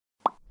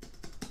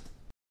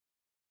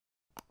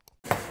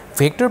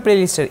Vector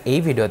প্লেলিস্টের এই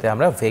ভিডিওতে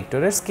আমরা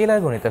ভেক্টরের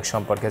স্কেলার গুণিতক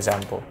সম্পর্কে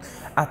জানব।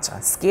 আচ্ছা,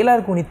 স্কেলার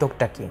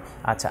গুণিতকটা কি?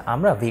 আচ্ছা,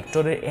 আমরা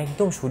ভেক্টরের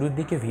একদম শুরুর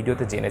দিকে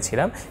ভিডিওতে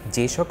জেনেছিলাম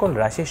যে সকল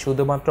রাশির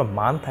শুধুমাত্র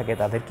মান থাকে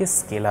তাদেরকে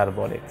স্কেলার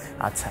বলে।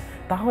 আচ্ছা,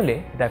 তাহলে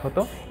দেখো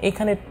তো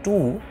এখানে 2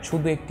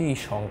 শুধু একটি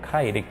সংখ্যা,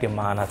 এর একটি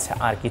মান আছে,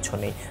 আর কিছু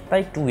নেই,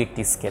 তাই 2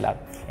 একটি স্কেলার।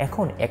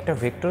 এখন একটা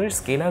ভেক্টরের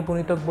স্কেলার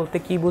গুণিতক বলতে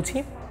কি বুঝি?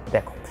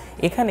 দেখো,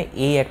 এখানে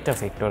এ একটা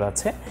ভেক্টর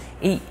আছে।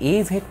 এই এ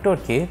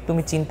ভেক্টরকে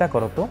তুমি চিন্তা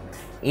করো তো,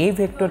 এ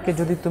ভেক্টরকে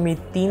যদি তুমি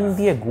 3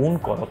 দিয়ে গুণ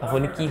করো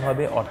তাহলে কি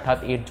হবে? অর্থাৎ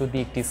এর যদি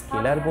একটি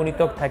স্কেলার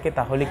গুণিতক থাকে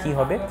তাহলে কি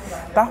হবে?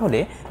 তাহলে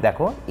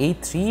দেখো, এই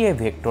 3a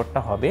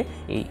ভেক্টরটা হবে,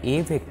 এই এ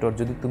ভেক্টর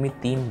যদি তুমি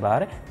 3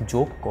 বার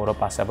যোগ করো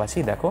পাশাপাশি,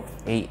 দেখো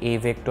এই এ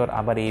ভেক্টর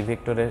আবার এ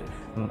ভেক্টরের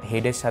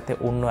হেডের সাথে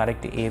অন্য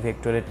আরেকটি এ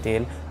ভেক্টরের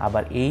টেল,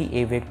 আবার এই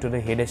এ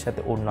ভেক্টরের হেডের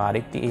সাথে অন্য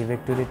আরেকটি এ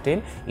ভেক্টরের টেল,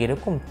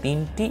 এরকম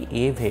 3টি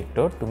এ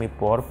ভেক্টর তুমি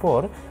পরপর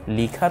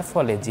লেখার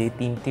ফলে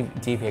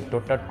যে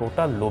ভেক্টরটা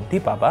টোটাল লব্ধি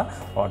পাবা,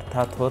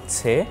 অর্থাৎ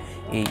হচ্ছে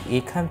এই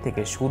এখান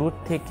থেকে শুরুর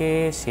থেকে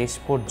শেষ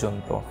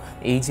পর্যন্ত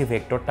এই যে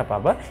ভেক্টরটা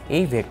পাবা,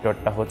 এই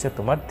ভেক্টরটা হচ্ছে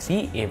তোমার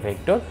 3a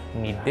ভেক্টর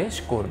নির্দেশ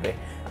করবে।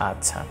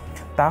 আচ্ছা,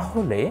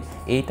 তাহলে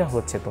এইটা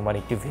হচ্ছে তোমার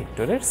একটি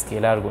ভেক্টরের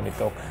স্কেলার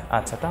গুণিতক।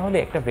 আচ্ছা, তাহলে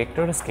একটা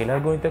ভেক্টরের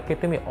স্কেলার গুণিতককে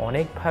তুমি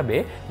অনেকভাবে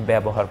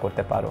ব্যবহার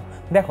করতে পারো।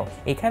 দেখো,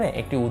 এখানে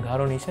একটি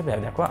উদাহরণ হিসেবে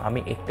দেখো, আমি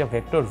একটা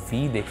ভেক্টর ভি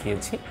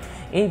দেখিয়েছি।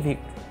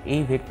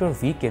 এই ভেক্টর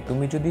ভিকে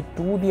তুমি যদি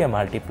 2 দিয়ে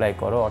মাল্টিপ্লাই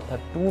করো, অর্থাৎ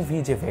 2v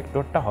যে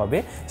ভেক্টরটা হবে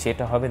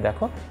সেটা হবে,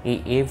 দেখো এই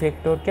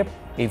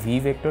এই ভি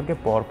ভেক্টরকে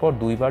পরপর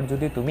 2 বার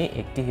যদি তুমি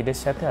একটি হেডের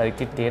সাথে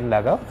আরেকটি টেল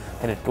লাগাও,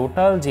 তাহলে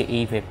টোটাল যে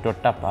এই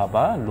ভেক্টরটা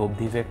পাবা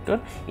লব্ধি ভেক্টর,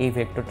 এই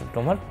ভেক্টরটা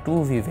তোমার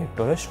 2v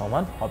ভেক্টরের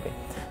সমান হবে।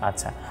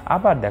 আচ্ছা,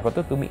 আবার দেখো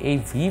তো, তুমি এই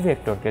ভি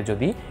ভেক্টরকে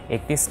যদি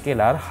একটি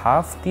স্কেলার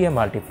হাফ দিয়ে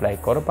মাল্টিপ্লাই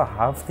করো বা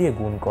হাফ দিয়ে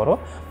গুণ করো,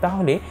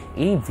 তাহলে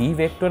এই ভি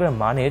ভেক্টরের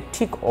মানের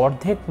ঠিক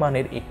অর্ধেক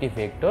মানের একটি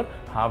ভেক্টর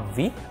হাফ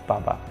ভি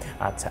পাবা।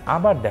 আচ্ছা,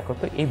 আবার দেখো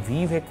তো, এই ভি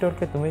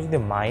ভেক্টরকে তুমি যদি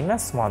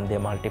 -1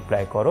 দিয়ে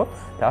মাল্টিপ্লাই করো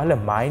তাহলে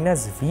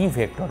 -v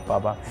ভেক্টর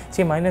পাবা।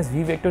 সেই -v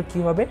ভেক্টর কি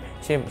হবে?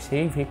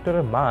 সেই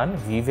ভেক্টরের মান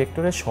ভি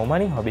ভেক্টরের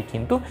সমানই হবে,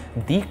 কিন্তু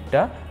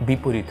দিকটা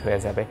বিপরীত হয়ে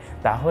যাবে।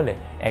 তাহলে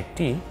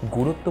একটি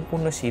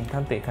গুরুত্বপূর্ণ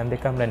সিদ্ধান্ত এখান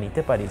থেকে আমরা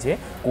নিতে পারি যে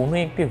কোনো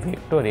একটি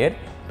ভেক্টরের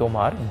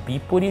তোমার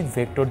বিপরীত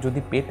ভেক্টর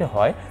যদি পেতে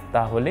হয়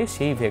তাহলে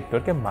সেই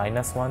ভেক্টরকে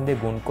 -1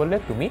 দিয়ে গুণ করলে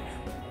তুমি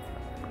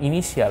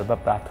ইনিশিয়াল বা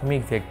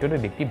প্রাথমিক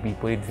ভেক্টরের একটি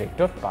বিপরীত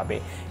ভেক্টর পাবে।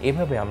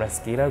 এভাবে আমরা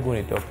স্কেলার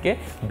গুণিতককে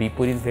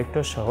বিপরীত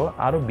ভেক্টর সহ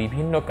আরও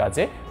বিভিন্ন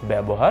কাজে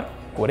ব্যবহার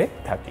করে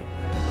থাকি।